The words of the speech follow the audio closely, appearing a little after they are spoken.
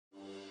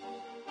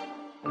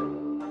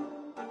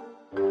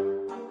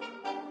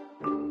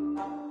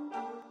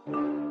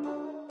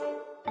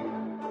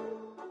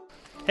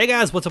Hey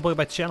guys, what's up? Welcome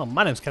back to the channel.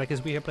 My name's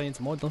Catechus. We're here playing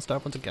some more Don't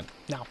Starve once again.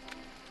 Now,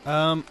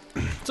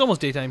 it's almost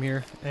daytime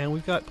here, and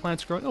we've got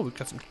plants growing. Oh, we've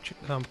got some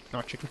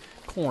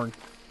corn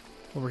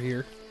over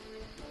here.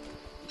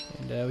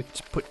 And we can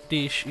just put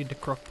dish in the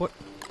crock pot.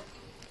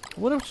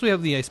 What else do we have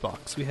in the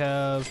icebox? We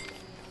have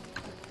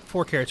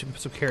 4 carrots. We can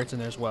put some carrots in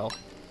there as well.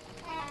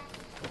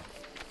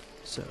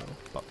 So,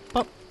 pop,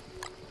 pop.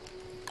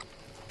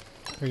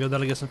 There we go,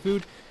 that'll get some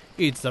food.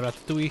 Eats the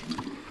ratatouille.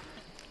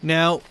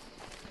 Now,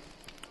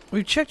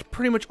 we've checked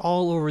pretty much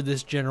all over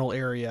this general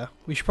area.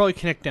 We should probably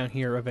connect down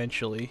here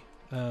eventually.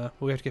 But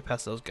we have to get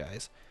past those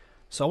guys.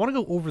 So I want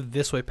to go over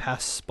this way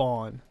past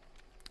spawn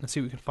and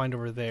see what we can find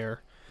over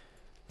there.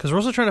 Because we're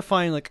also trying to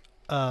find like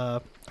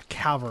a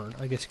cavern,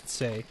 I guess you could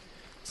say.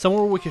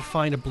 Somewhere where we could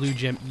find a blue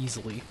gem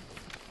easily.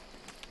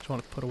 Just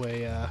want to put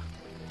away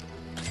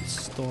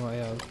this stone I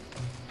have.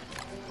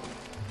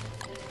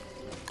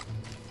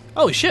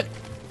 Holy shit!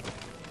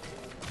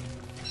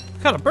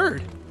 Got a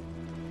bird!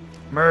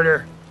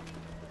 Murder!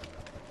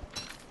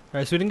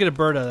 Alright, so we didn't get a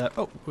bird out of that.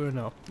 Oh,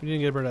 no. We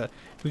didn't get a bird out of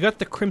that. We got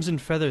the crimson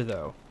feather,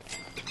 though.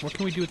 What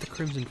can we do with the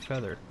crimson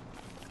feather?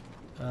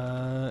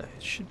 It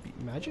should be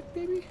magic,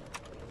 maybe?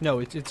 No,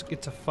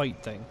 it's a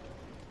fight thing.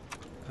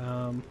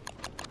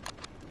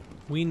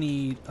 We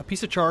need a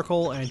piece of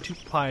charcoal and 2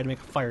 pie to make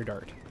a fire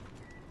dart.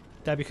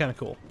 That'd be kind of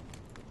cool.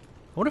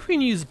 I wonder if we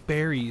can use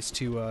berries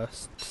to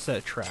set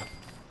a trap.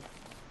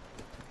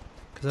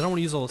 Because I don't want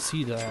to use all the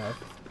seeds I have.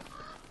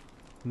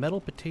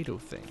 Metal potato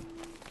thing.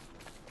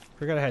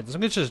 Forgot I had this.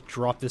 I'm gonna just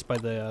drop this by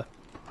the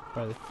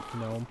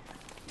gnome.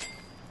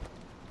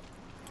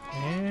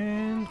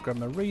 And grab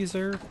my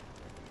razor.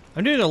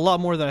 I'm doing a lot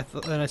more than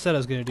I said I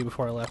was gonna do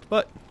before I left,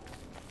 but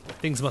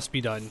things must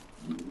be done.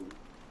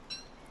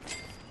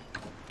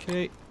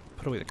 Okay,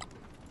 put away the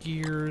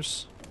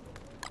gears.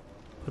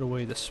 Put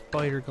away the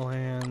spider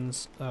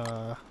glands.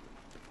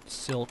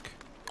 Silk.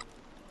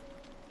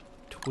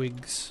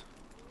 Twigs.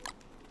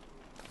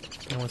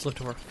 And what's left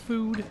of our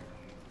food.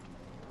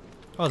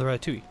 Oh, the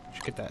ratatouille.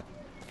 Should get that.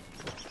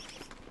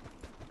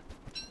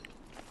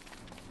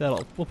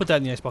 We'll put that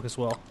in the icebox as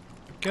well.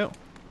 Go.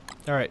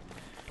 Alright.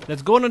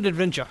 Let's go on an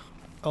adventure.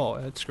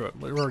 Oh, screw it.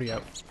 We're already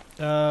out.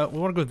 We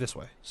want to go this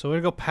way. So we're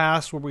going to go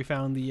past where we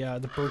found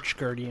the birch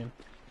guardian.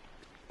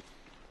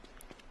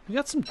 We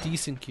got some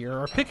decent gear.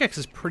 Our pickaxe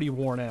is pretty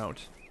worn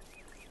out.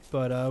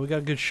 But we got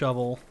a good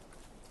shovel.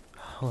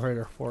 Alright,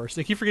 our forest.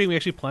 I keep forgetting we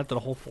actually planted a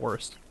whole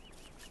forest.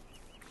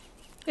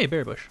 Hey,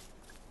 berry bush.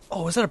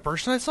 Oh, is that a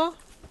birch that I saw?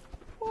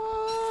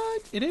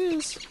 What? It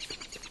is.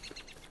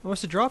 I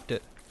must have dropped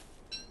it.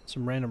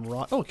 Some random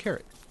rock. Oh, a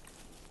carrot.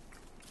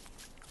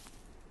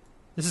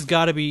 This has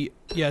got to be.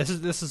 Yeah,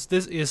 this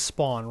is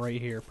spawn right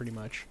here, pretty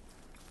much.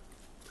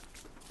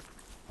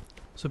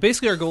 So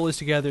basically, our goal is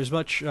to gather as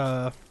much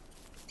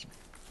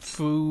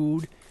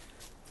food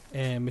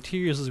and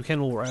materials as we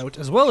can while we're out,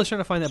 as well as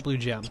trying to find that blue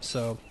gem.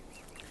 So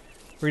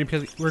we're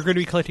going to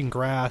be collecting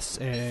grass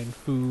and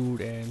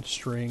food and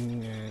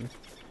string and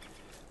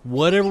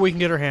whatever we can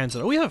get our hands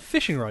on. Oh, we have a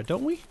fishing rod,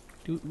 don't we?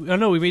 Oh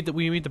no, we made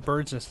the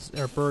bird's nest,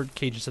 or bird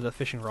cage instead of the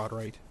fishing rod,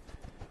 right?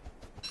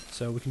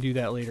 So we can do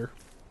that later.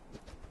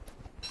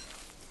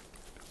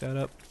 Pick that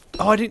up.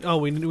 Oh, I didn't. Oh,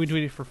 we need to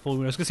wait for full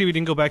moon. I was gonna say we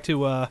didn't go back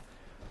to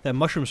that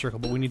mushroom circle,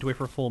 but we need to wait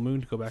for a full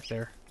moon to go back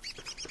there.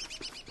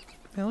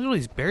 Man, look at all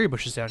these berry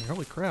bushes down here.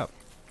 Holy crap!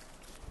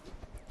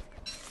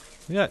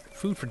 We got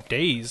food for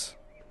days.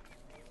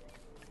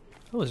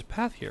 Oh, there's a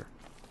path here.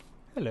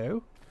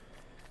 Hello.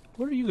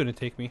 Where are you gonna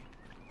take me?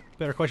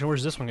 Better question,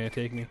 where's this one gonna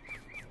take me?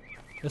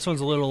 This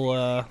one's a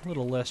little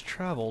less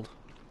traveled.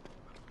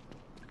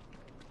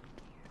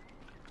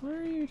 Where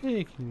are you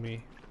taking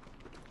me?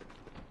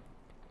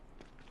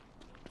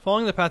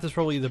 Following the path is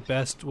probably the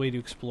best way to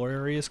explore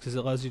areas because it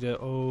allows you to.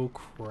 Oh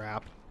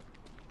crap!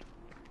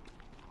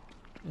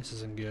 This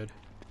isn't good.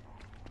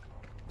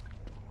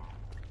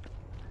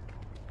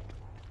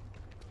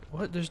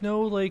 What? There's no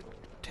like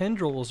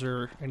tendrils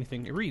or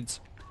anything. It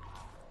reads.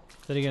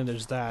 Then again,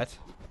 there's that.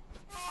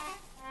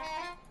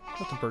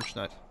 What's the birch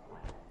nut?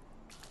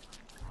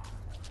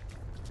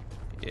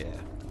 Yeah.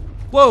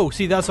 Whoa!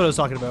 See, that's what I was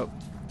talking about.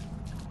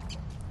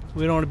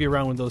 We don't want to be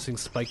around when those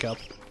things spike up.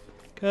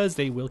 Because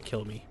they will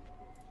kill me.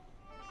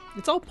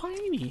 It's all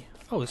piney.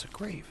 Oh, there's a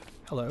grave.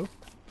 Hello.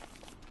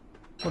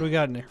 What do we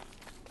got in there?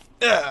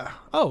 Ugh.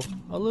 Oh,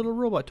 a little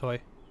robot toy.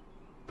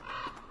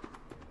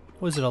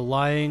 What is it, a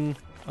lying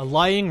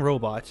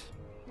robot?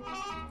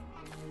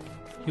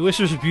 He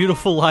whispers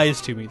beautiful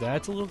lies to me.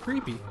 That's a little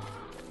creepy.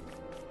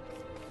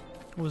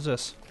 What was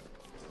this?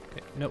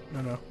 Okay, nope,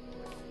 no.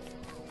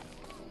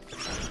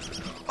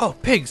 Oh,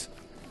 pigs!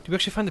 Did we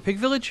actually find the pig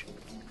village?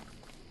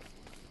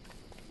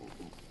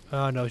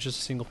 Oh, no, it's just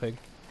a single pig.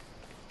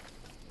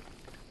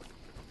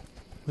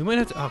 We might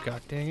have to. Oh,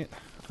 god dang it.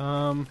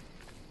 Drop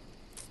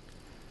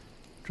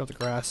the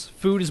grass.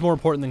 Food is more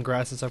important than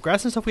grass and stuff.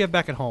 Grass and stuff we have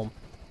back at home.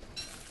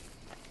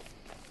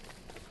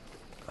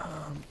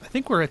 I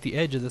think we're at the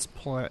edge of this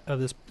I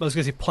was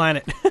gonna say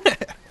planet.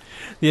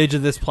 The edge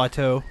of this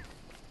plateau.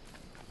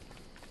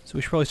 So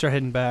we should probably start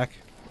heading back.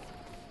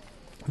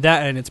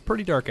 That, and it's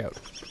pretty dark out.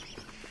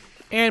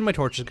 And my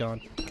torch is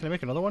gone. Can I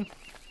make another one?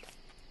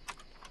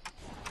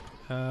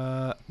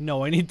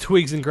 No, I need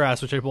twigs and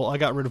grass, which I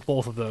got rid of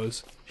both of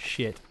those.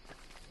 Shit.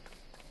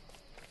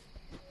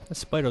 That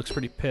spider looks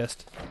pretty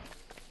pissed.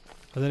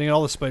 But then again,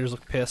 all the spiders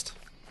look pissed.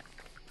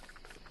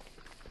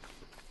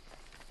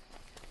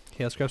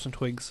 Okay, let's grab some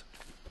twigs.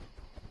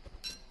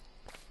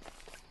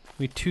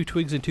 We need 2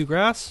 twigs and 2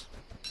 grass.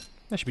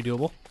 That should be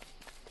doable.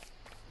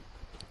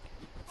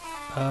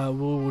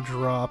 We'll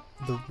drop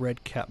the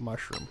red cap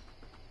mushroom.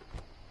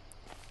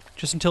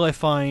 Just until I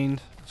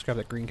find... Let's grab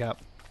that green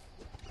cap.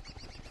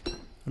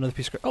 Another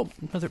piece of... Oh,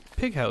 another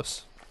pig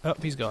house. Oh,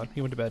 he's gone.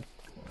 He went to bed.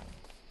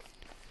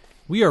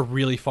 We are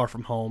really far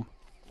from home.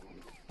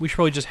 We should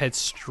probably just head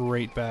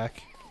straight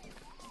back.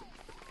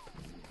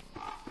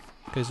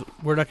 Because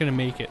we're not going to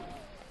make it.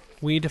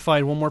 We need to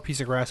find one more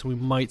piece of grass and we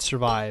might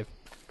survive.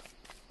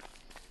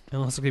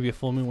 Unless it's going to be a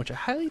full moon, which I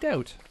highly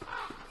doubt.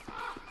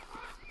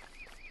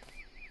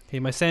 Okay,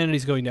 my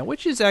sanity's going down,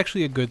 which is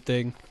actually a good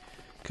thing.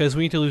 Because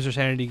we need to lose our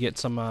sanity to get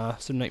some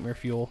nightmare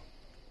fuel.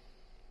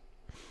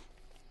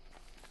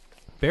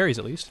 Berries,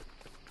 at least.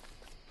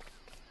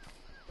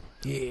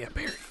 Yeah,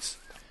 berries.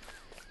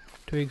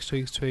 Twigs,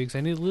 twigs, twigs. I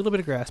need a little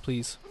bit of grass,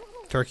 please.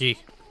 Turkey.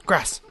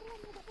 Grass!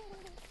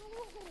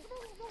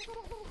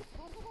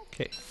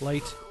 Okay,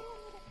 light.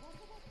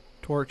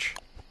 Torch.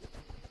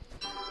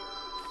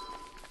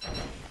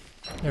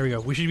 There we go.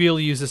 We should be able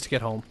to use this to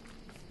get home.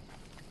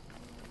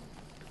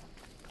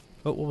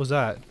 Oh, what was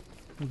that? A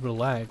little bit of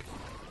lag.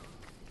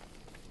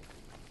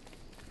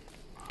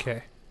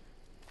 Okay.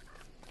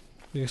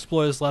 We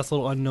explore this last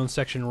little unknown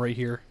section right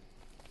here.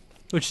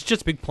 Which is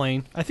just a big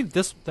plain. I think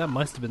that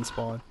must have been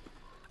spawn.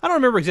 I don't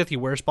remember exactly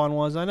where spawn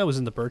was. I know it was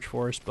in the birch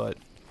forest, but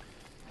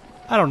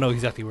I don't know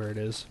exactly where it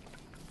is.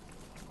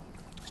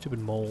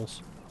 Stupid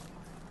moles.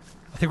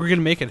 I think we're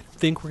gonna make it. I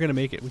think we're gonna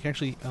make it. We can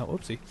actually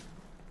whoopsie.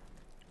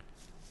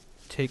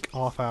 Take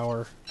off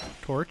our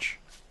torch.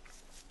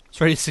 It's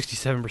already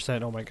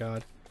 67%, oh my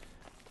god.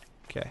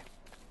 Okay.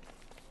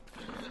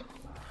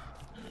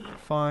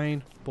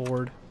 Fine.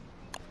 Board.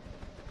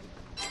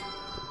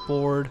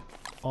 Board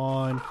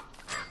on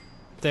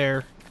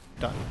there.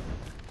 Done.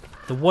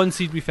 The one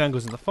seed we found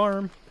goes in the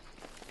farm.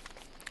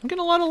 I'm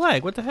getting a lot of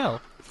lag, what the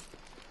hell?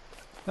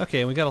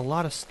 Okay, we got a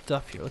lot of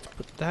stuff here. Let's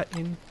put that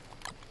in.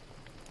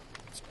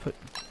 Let's put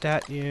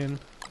that in.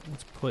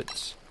 Let's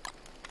put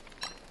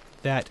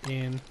that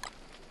in.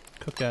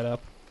 Cook that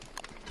up.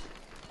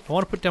 I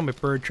want to put down my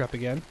bird trap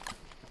again.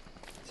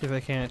 See if I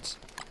can't.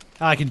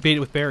 Ah, I can bait it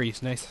with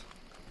berries. Nice.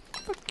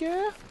 Fuck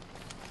yeah.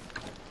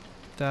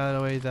 That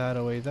away, that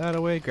away, that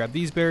away. Grab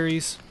these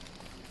berries.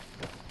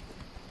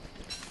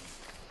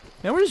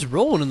 Man, we're just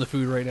rolling in the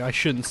food right now. I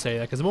shouldn't say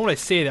that, because the moment I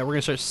say that, we're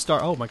going to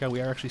start oh my god,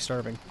 we are actually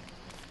starving.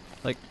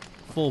 Like,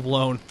 full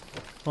blown.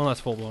 Well,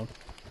 that's full blown.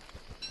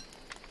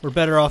 We're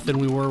better off than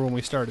we were when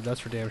we started, that's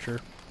for damn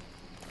sure.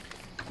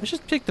 Let's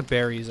just take the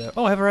berries out.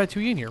 Oh, I have a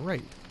ratatouille in here,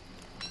 right.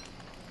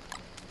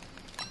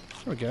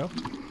 There we go.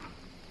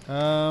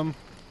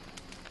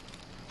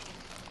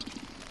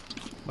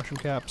 Mushroom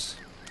caps.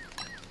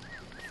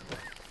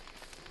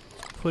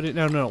 Put it,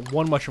 no,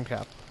 one mushroom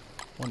cap.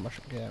 One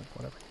mushroom, yeah,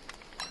 whatever.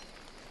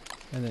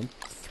 And then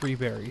 3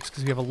 berries,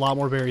 because we have a lot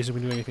more berries than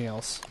we do anything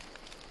else.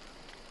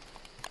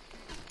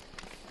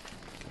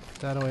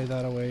 That away,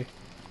 that away.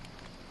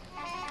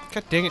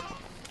 God dang it.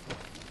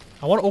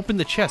 I want to open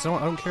the chest. I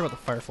don't care about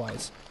the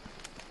fireflies.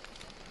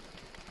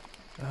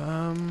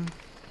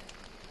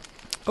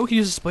 Oh, we can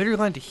use a spider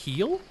gland to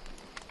heal?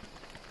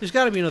 There's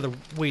got to be another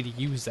way to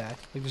use that.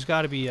 Like, there's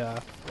got to be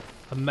a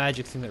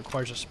magic thing that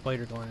requires a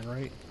spider gland,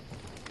 right?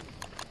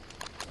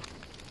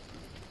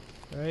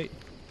 Right?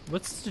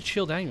 What's the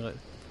shield amulet?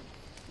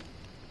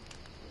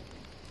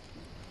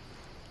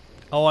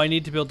 Oh, I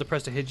need to build the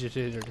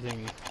prestidigitator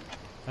thingy.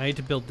 I need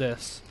to build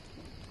this.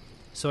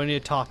 So I need a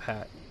top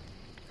hat.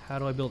 How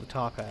do I build a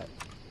top hat?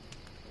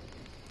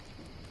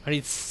 I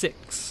need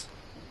 6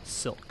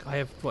 silk. I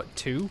have, what,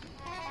 2?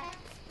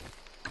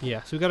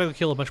 Yeah, so we gotta go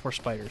kill a bunch more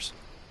spiders.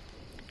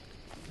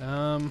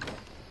 I'm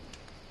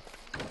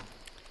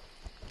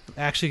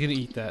actually gonna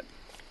eat that.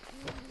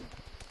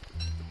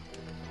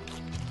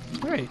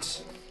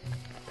 Alright.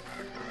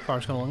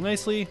 Farm's going along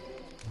nicely.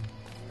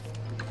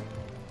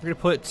 We're gonna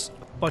put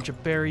a bunch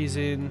of berries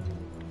in.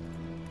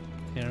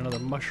 And another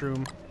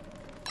mushroom.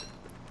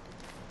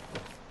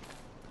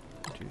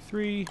 1, 2,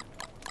 3.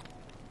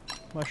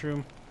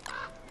 Mushroom.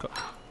 Cook.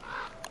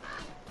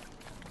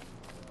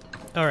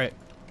 Alright.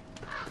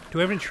 Do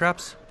we have any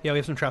traps? Yeah, we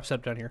have some traps set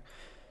up down here.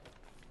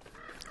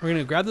 We're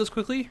gonna grab those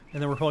quickly,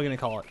 and then we're probably gonna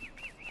call it.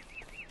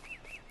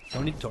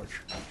 Don't need a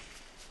torch.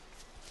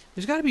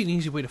 There's gotta be an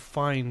easy way to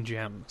find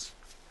gems.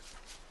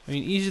 I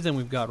mean, easier than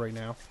we've got right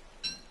now.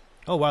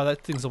 Oh wow,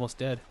 that thing's almost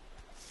dead.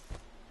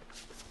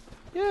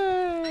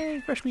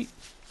 Yay! Fresh meat.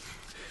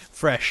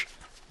 Fresh.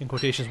 In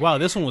quotations. Wow,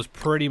 this one was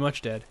pretty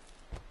much dead.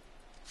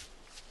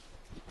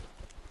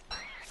 I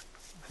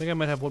think I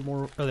might have one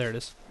more. Oh, there it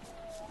is.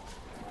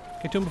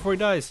 Get to him before he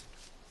dies.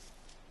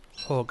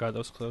 Oh god, that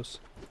was close.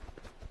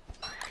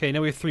 Okay,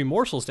 now we have 3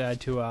 morsels to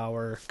add to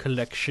our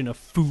collection of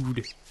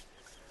food.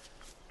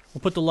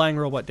 We'll put the lying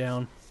robot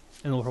down,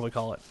 and we'll probably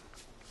call it.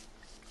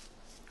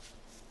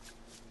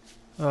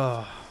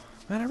 Oh,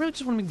 man, I really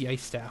just want to make the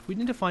ice staff. We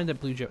need to find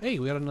that blue gem. Hey,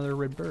 we got another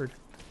red bird.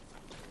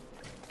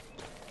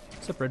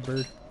 What's up, red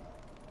bird?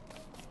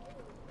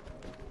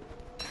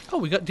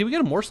 Oh, did we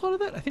get a morsel out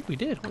of that? I think we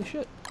did. Holy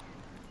shit.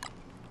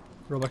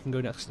 Robot can go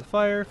next to the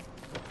fire.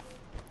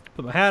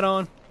 Put my hat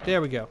on.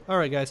 There we go.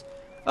 Alright, guys.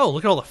 Oh,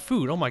 look at all the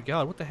food. Oh my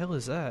god, what the hell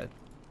is that?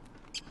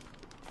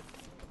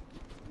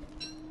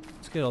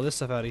 Let's get all this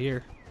stuff out of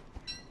here.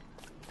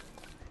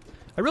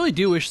 I really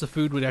do wish the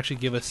food would actually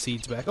give us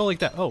seeds back. Oh, like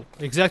that. Oh,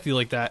 exactly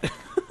like that.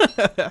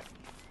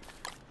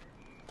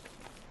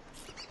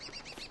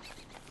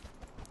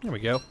 There we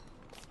go.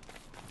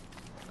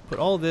 Put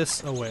all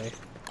this away.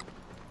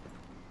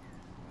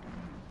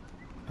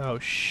 Oh,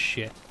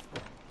 shit.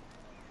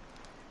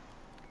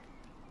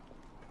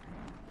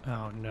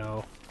 Oh,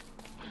 no.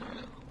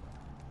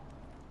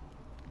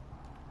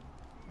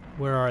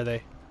 Where are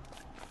they?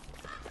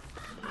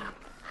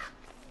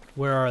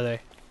 Where are they?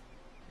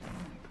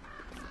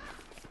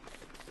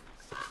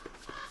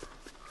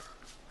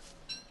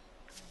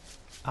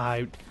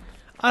 I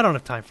don't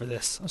have time for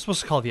this. I'm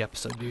supposed to call the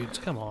episode, dudes.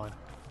 Come on.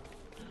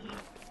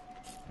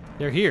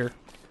 They're here.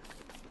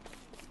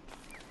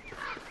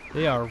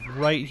 They are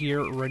right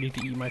here, ready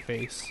to eat my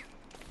face.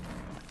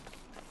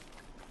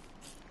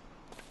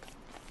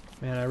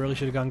 Man, I really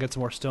should have gone and get some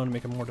more stone to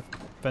make a more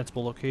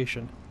defensible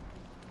location.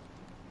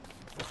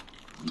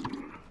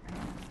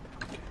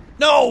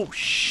 No!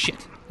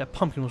 Shit! That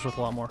pumpkin was worth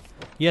a lot more.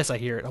 Yes, I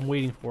hear it. I'm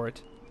waiting for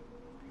it.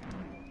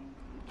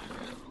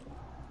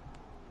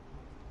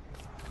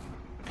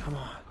 Come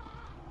on.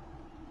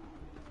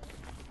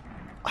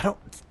 I don't...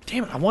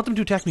 Damn it, I want them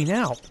to attack me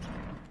now.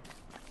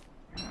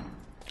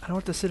 I don't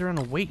have to sit around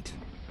and wait.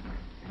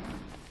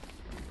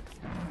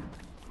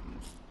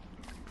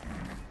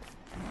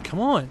 Come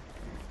on.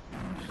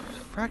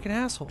 Fracking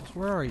assholes,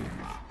 where are you?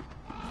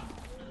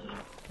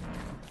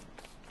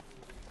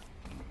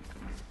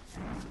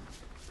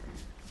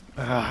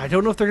 I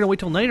don't know if they're going to wait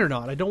till night or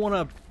not. I don't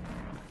want to...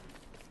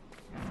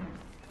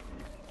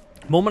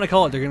 The moment I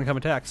call it, they're going to come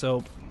attack,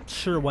 so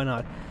sure, why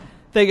not?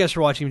 Thank you guys for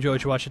watching. If you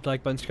enjoyed, watch it,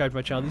 like button, subscribe to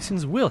my channel. These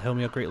things will help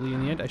me out greatly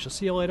in the end. I shall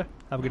see you later.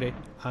 Have a good day,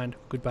 and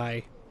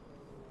goodbye.